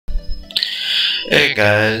Hey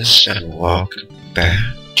guys, and welcome back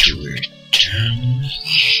to Eternal.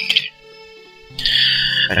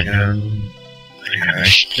 I know I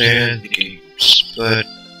should play the games, but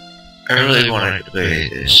I really wanted to play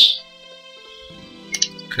this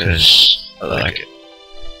because I like it.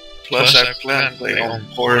 Plus, I plan to play on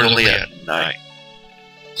poorly at night.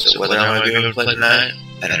 So whether I'm going to be able to play tonight,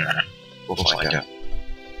 I don't know. We'll find out.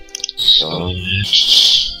 So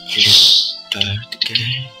let's just start the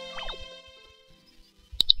game.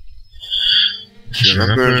 If you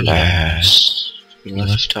remember last we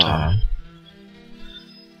left off,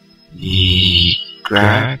 we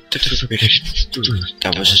grabbed the forbidden fruit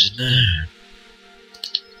that was in there.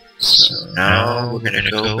 So now we're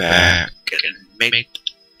gonna go back and make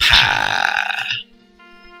pie.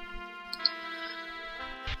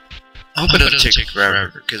 I hope it doesn't take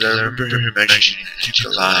forever, because I remember him mentioning it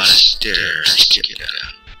took a lot of stairs to get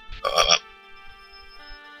up.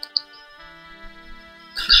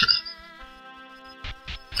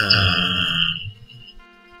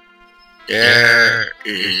 There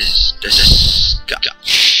is the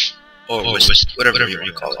scotch, or whiskey, whatever you want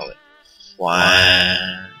to call it.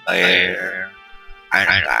 One layer,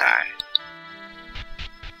 I.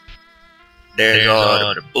 There's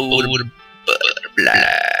all the food, butter,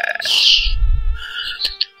 blast.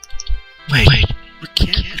 Wait, we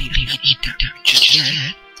can't eat that just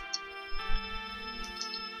yet.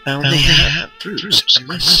 I only have fruits,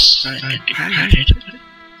 unless I hide it.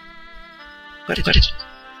 But it's...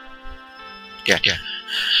 Yeah.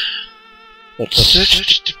 Let's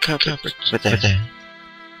search the cupboard with that.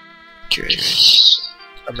 Curious.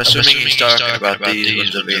 I'm assuming he's talking about these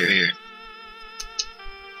ones over here.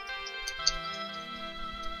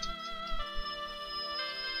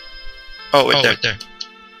 Oh, wait, there.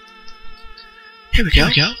 Here we go.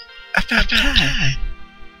 I found pie.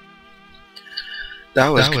 That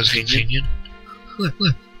was convenient. Look.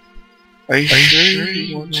 Are you sure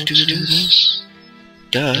you want to do this?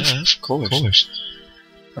 Duh, of course.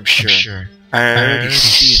 I'm sure. I already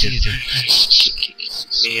see the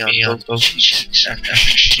me on both cheeks after I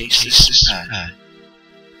taste this pie.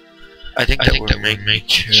 I think that we're making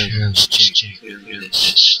choice to do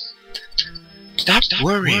this. Stop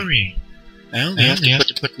worrying. I only have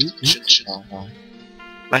to put roots in now.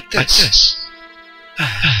 Like this.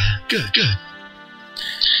 Good.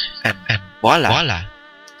 And voila.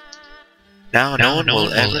 Now no one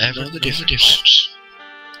will ever know the difference.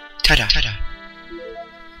 Ta-da.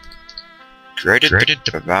 Created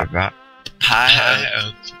the pie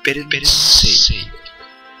of forbidden seed.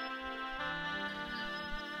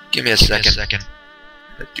 Give me a second.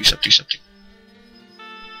 Do something.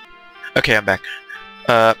 Okay, I'm back.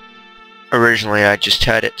 Originally I just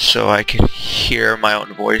had it so I could hear my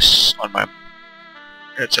own voice on my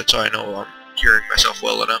headset, so I know I'm hearing myself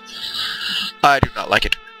well enough. I do not like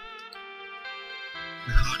it.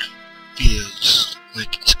 My heart feels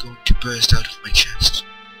like it's going to burst out of my chest.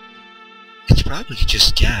 It's probably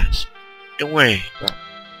just gas. Don't worry,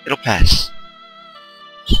 it'll pass.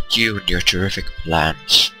 You and your terrific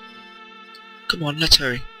plans. Come on, let's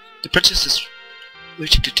hurry. The princess is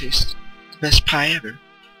waiting to taste the best pie ever.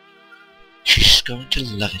 She's going to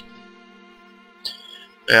love it.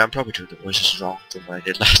 Yeah, I'm probably doing the voices wrong from what I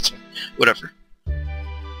did last time. Whatever.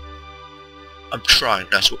 I'm trying,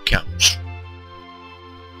 that's what counts.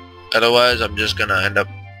 Otherwise, I'm just gonna end up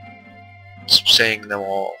saying them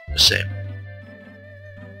all the same.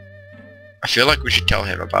 I feel like we should tell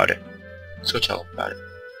him about it. Let's go tell him about it.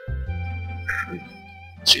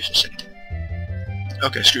 Let's see if he'll say it.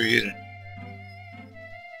 Okay, screw you then.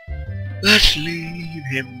 Let's leave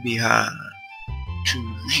him behind to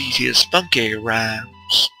read his spunky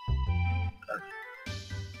rhymes.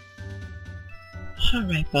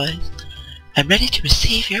 Alright, boys. I'm ready to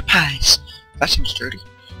receive your pies. That seems dirty.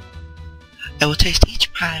 I will taste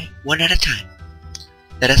each pie one at a time.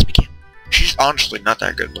 Let us begin. She's honestly not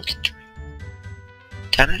that good looking to me.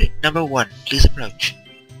 Candidate number 1, please approach.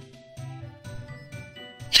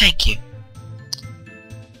 Thank you.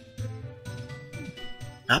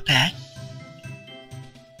 Not bad.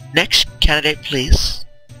 Next candidate, please.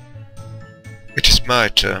 It is my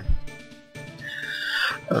turn.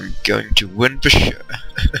 I'm going to win for sure.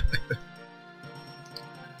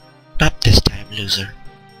 Not this time, loser.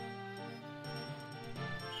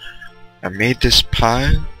 I made this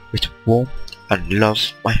pie with warmth and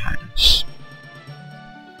love, my highness.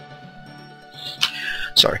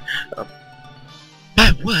 Sorry.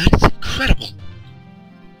 My word, it's incredible.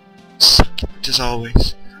 Succulent as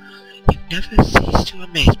always. You never cease to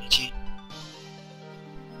amaze me, Jean.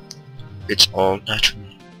 It's all natural.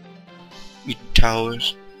 Eden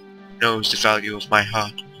Towers knows the value of my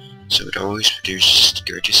heart, so it always produces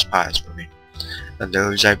gorgeous pies for me, and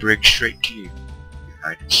those I bring straight to you, Your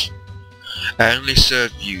Highness. I only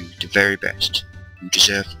serve you the very best. You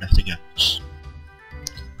deserve nothing else.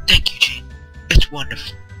 Thank you, Jean. It's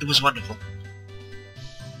wonderful. It was wonderful.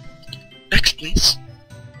 Next, please.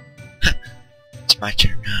 It's my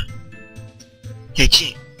turn now. Hey,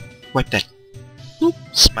 Jean, wipe that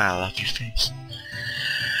smile off your face.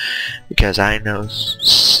 Because I know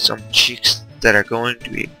some cheeks that are going to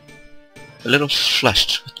be a little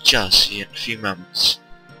flushed with jealousy in a few moments.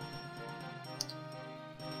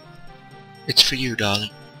 It's for you, darling.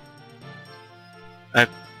 I've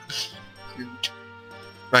perfumed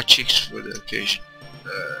my cheeks for the occasion.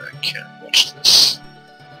 I can't watch this.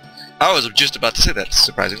 I was just about to say that,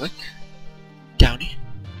 surprisingly. Downy,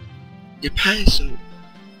 your pie is so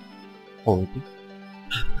horrible.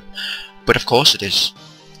 But of course it is.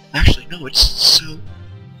 Actually, no, it's so...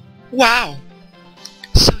 Wow!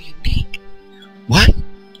 So unique. What?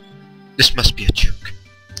 This must be a joke.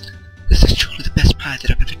 This is truly the best pie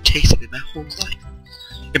that I've ever tasted in my whole life.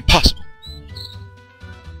 Impossible.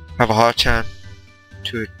 I have a hard time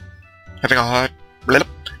to... Have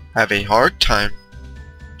a hard time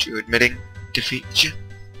to admitting defeat, Jim.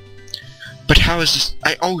 But how is this?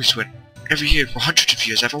 I always win. Every year for hundreds of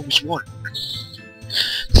years I've always won.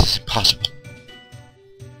 This is impossible.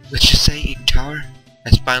 Let's just say Eden Tower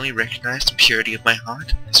has finally recognized the purity of my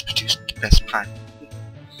heart and has produced the best pie.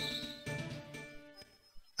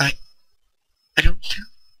 I don't feel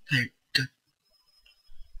very good.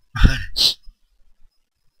 Your Highness.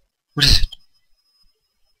 What is it?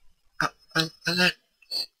 That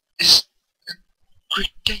is in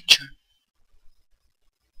great danger.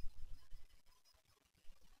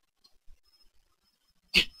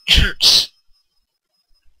 It hurts.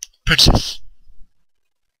 Princess.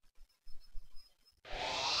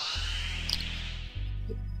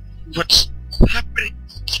 What's happening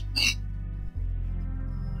to me?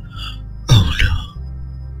 Oh no.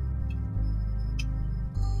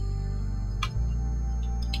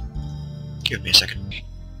 Give me a second.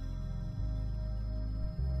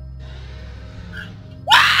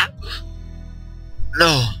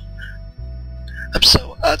 No. I'm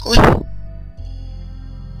so ugly.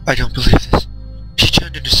 I don't believe this. She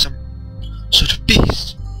turned into some sort of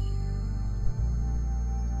beast.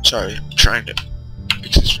 Sorry, I'm trying to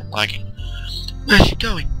fix this from lagging. Where is she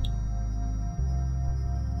going?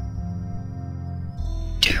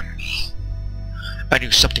 Damn me. I knew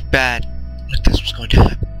something bad like this was going to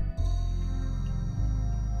happen.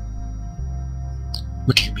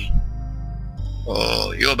 What do you mean?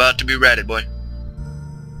 Oh, you're about to be ratted, boy.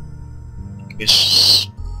 Yes.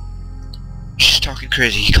 She's talking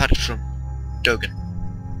crazy. He caught it from Dogen.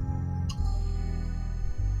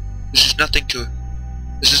 This is not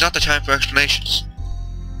the time for explanations.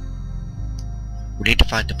 We need to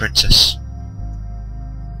find the princess.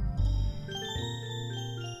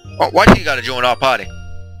 Oh, why do you gotta join our party?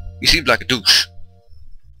 You seem like a douche.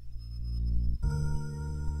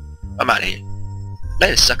 I'm out of here.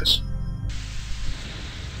 Later, suckers.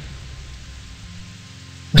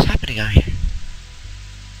 What's happening out here?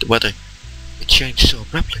 The weather, it changed so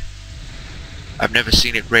abruptly. I've never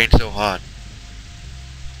seen it rain so hard.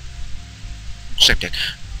 Same thing.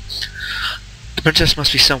 The princess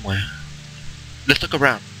must be somewhere. Let's look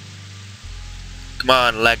around. Come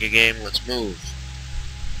on, laggy game, let's move.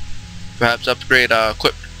 Perhaps upgrade our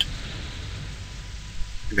equipment.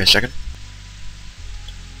 Give me a second.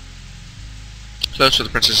 Close for the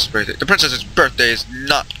princess's birthday. The princess's birthday is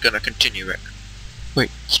not gonna continue, Rick. Wait,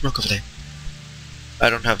 smoke over there. I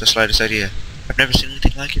don't have the slightest idea. I've never seen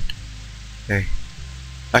anything like it. Hey,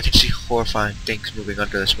 I can see horrifying things moving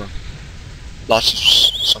under the smoke. Lots of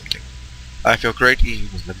something. I feel great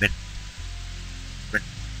evil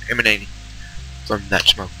emanating from that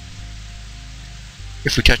smoke.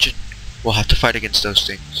 If we touch it, we'll have to fight against those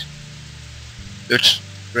things. Let's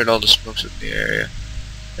rid all the smokes in the area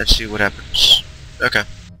and see what happens. Okay.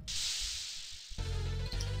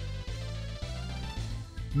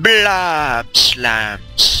 Blob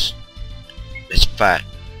slams. Let's fight.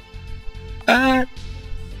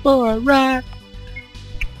 For a rock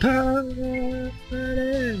party.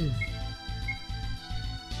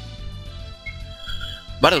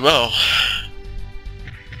 Might as well.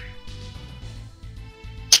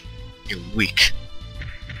 You're weak.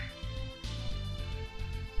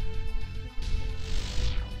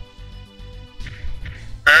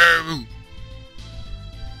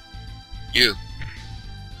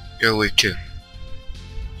 You're weak too.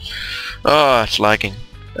 Oh, it's lagging.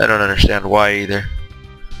 I don't understand why either.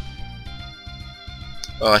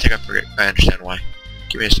 Oh, I think I understand why.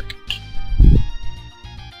 Give me a second.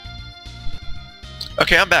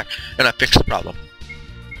 Okay, I'm back, and I fixed the problem.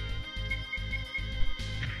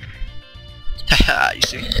 Haha, you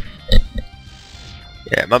see?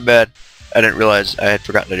 Yeah, my bad. I didn't realize I had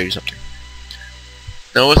forgotten to do something.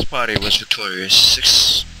 Noah's party was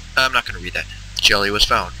victorious. I'm not gonna read that. Jelly was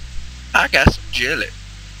found. I got some jelly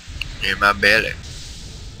in my belly.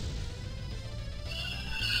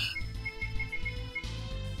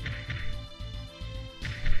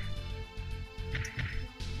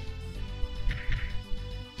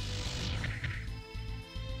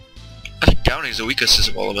 I think Downey's the weakest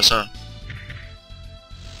of all of us, huh?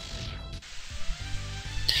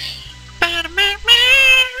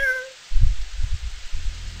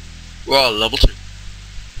 We're all level 2.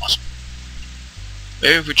 Awesome.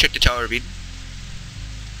 Maybe if we check the Tower of Eden.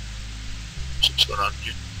 See what's going on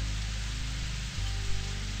here.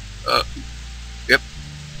 Yep.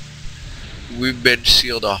 We've been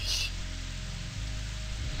sealed off.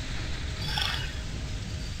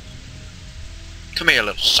 Come here,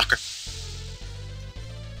 little sucker.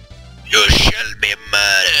 You shall be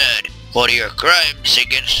murdered for your crimes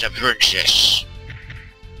against the princess.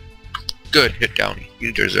 Good, hit Downey.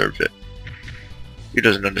 He deserves it. He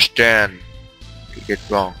doesn't understand. He did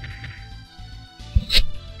wrong.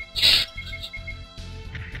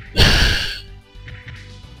 I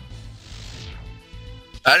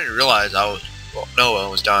didn't realize Noah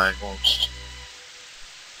was dying almost.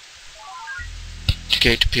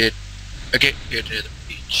 Gate pit. A gate pit near the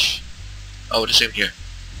beach. Oh, the same here.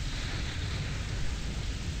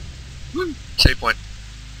 Woo! Save point.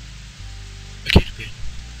 A gate pit.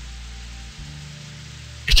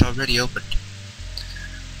 It's already opened.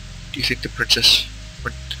 Do you think the princess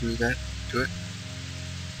went through that to it?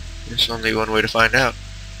 There's only one way to find out.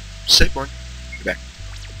 Save point. Get back.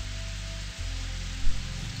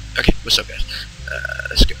 Okay, what's up, guys?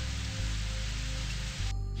 Let's go.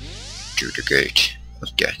 To the gate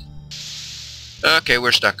of death. Okay,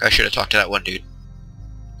 we're stuck. I should have talked to that one dude.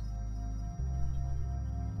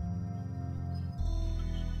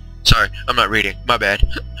 Sorry, I'm not reading. My bad.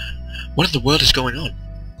 What in the world is going on?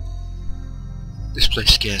 This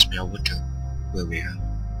place scares me. I wonder where we are.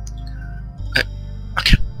 I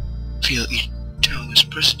can feel Eden Tower's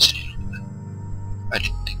presence here. I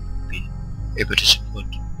didn't think we'd be able to support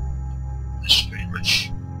us very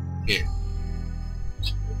much here.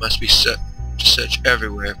 So we must be set to search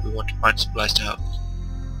everywhere if we want to find supplies to help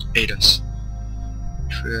aid us.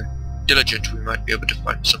 If we're diligent, we might be able to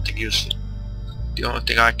find something useful. The only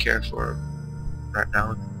thing I care for right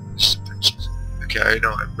now is the princess. Okay, I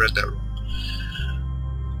know I've read that wrong.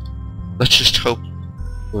 Let's just hope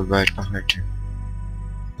we're right behind her.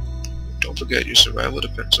 Don't forget, your survival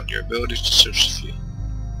depends on your ability to search the field.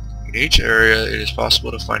 In each area, it is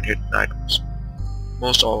possible to find hidden items.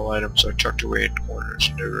 Most all items are tucked away in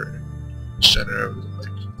corners, never in the center of the lake.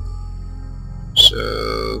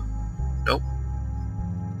 So, nope.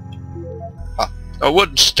 Ah, a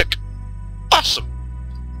wooden stick. Awesome.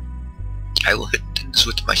 I will hit things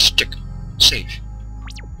with my stick. Save.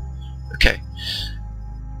 Okay.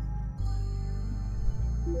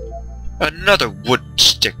 Another wooden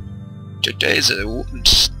stick. Today's a wooden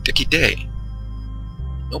sticky day.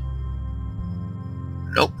 Nope.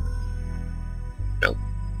 Nope. Nope.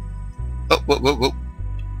 Oh, whoa, whoa, whoa.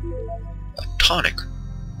 A tonic.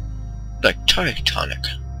 Like tonic.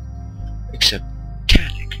 Except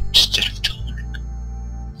tonic instead of tonic.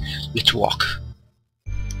 Let's walk.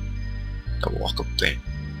 The walk of fame.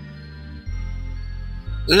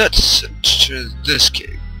 Let's enter this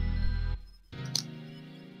cave.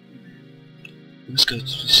 Let's go to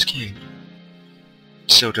this cave.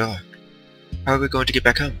 It's so dark. How are we going to get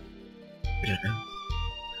back home? I don't know.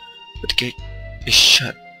 But the gate is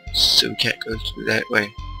shut, so we can't go through that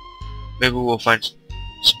way. Maybe we'll find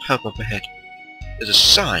some help up ahead. There's a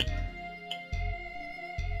sign.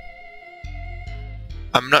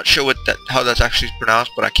 I'm not sure how that's actually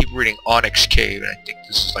pronounced, but I keep reading Onyx Cave, and I think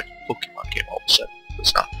this is like a Pokemon game all of a sudden.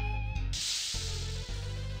 It's not.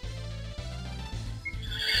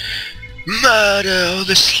 Murder all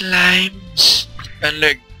the slimes and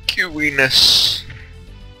their gooiness.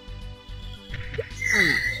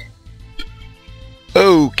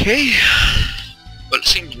 Okay. Well, it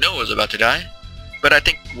seems Noah's about to die, but I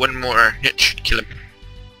think one more hit should kill him.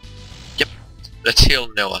 Yep. Let's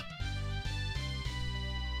heal Noah.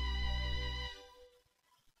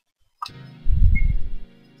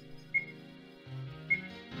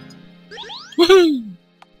 Woohoo!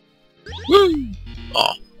 Woo!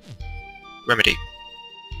 Aw. Remedy.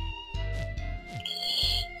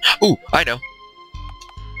 Ooh, I know.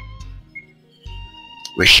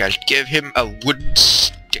 We shall give him a wooden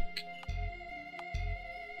stick.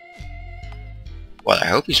 Well, I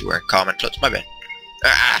hope he's wearing common clothes. My bad.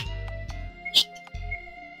 Ah!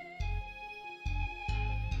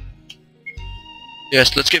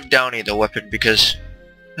 Yes, let's give Downey the weapon because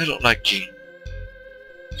I don't like Gene.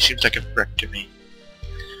 He seems like a prick to me.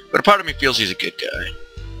 But a part of me feels he's a good guy.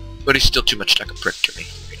 But he's still too much like a prick to me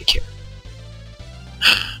for me to care.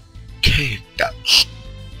 Cave bats.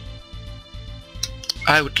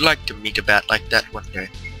 I would like to meet a bat like that one day.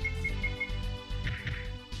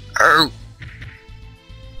 Oh!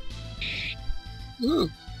 Woo!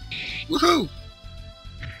 Woohoo!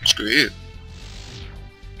 Screw you.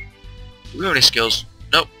 Do we have any skills?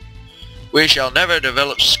 Nope. We shall never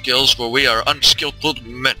develop skills, for we are unskillful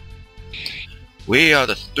men. We are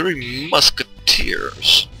the 3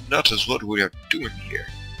 musketeers. That is what we are doing here.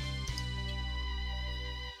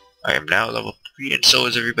 I am now level 3, and so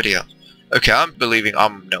is everybody else. Okay, I'm believing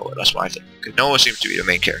I'm Noah. That's what I think. Because Noah seems to be the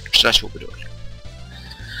main character, so that's what we're doing here.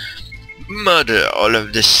 Murder all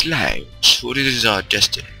of the slimes, for it is our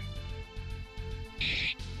destiny.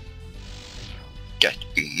 Get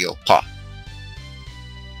be your paw.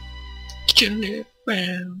 Jelly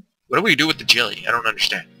brown. What do we do with the jelly? I don't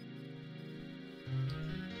understand.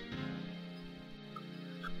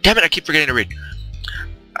 Damn it, I keep forgetting to read.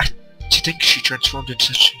 To think she transformed into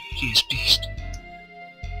such a hideous beast.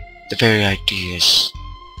 The very idea is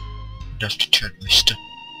enough to turn my stomach.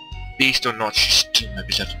 Beast or not, she's still my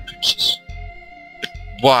beloved princess. But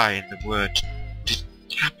why in the world did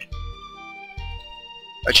it happen?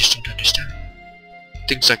 I just don't understand.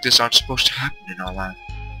 Things like this aren't supposed to happen in our land.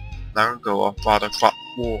 Long ago our father fought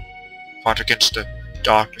war, fought against the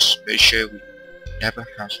darkness, made sure we never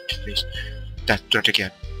have to face that threat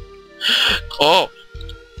again. Oh!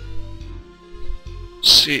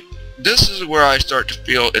 See, this is where I start to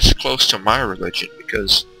feel it's close to my religion,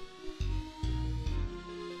 because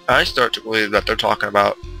I start to believe that they're talking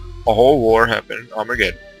about a whole war happened,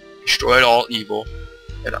 Armageddon, destroyed all evil,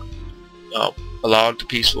 and allowed the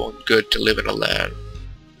peaceful and good to live in a land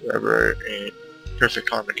wherever in perfect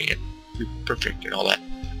harmony and be perfect and all that.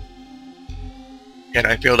 And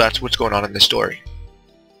I feel that's what's going on in this story.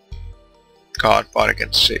 God fought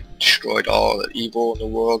against Satan, destroyed all the evil in the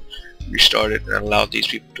world, restarted and allowed these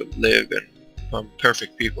people to live and become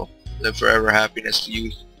perfect people. Live forever, happiness,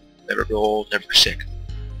 youth, never grow old, never sick.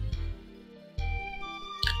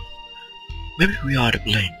 Maybe we are to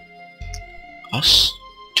blame. Us?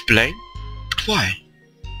 To blame? But why?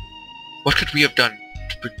 What could we have done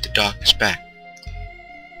to bring the darkness back?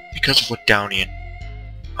 Because of what Downey and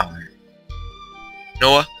I...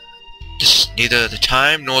 Noah, this is neither the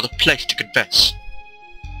time nor the place to confess.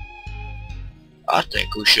 I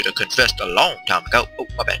think we should have confessed a long time ago. Oh,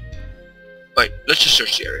 my bad. Wait, let's just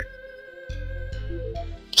search the area.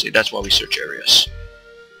 See, that's why we search areas.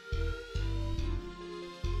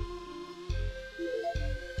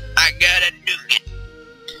 I got a nougat.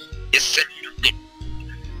 It's a nougat.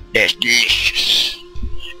 That's delicious.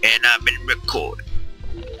 And I've been recording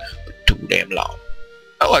for too damn long.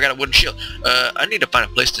 Oh, I got a wooden shield. I need to find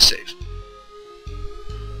a place to save.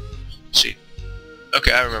 Let's see.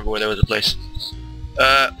 Okay, I remember where there was a place.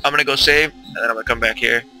 I'm gonna go save, and then I'm gonna come back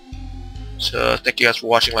here. So, thank you guys for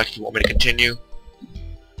watching. Like if you want me to continue.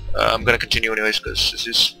 I'm gonna continue anyways, because this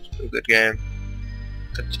is a good game.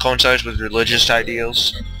 It coincides with religious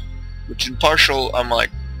ideals. Which in partial, I'm like,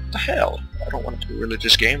 the hell? I don't want to do a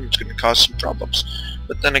religious game. It's gonna cause some problems.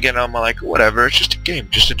 But then again, I'm like, whatever. It's just a game.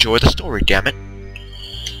 Just enjoy the story, damn it.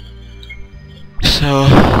 So,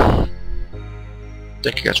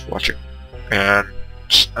 thank you guys for watching. And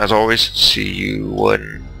as always, see you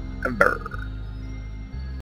whenever.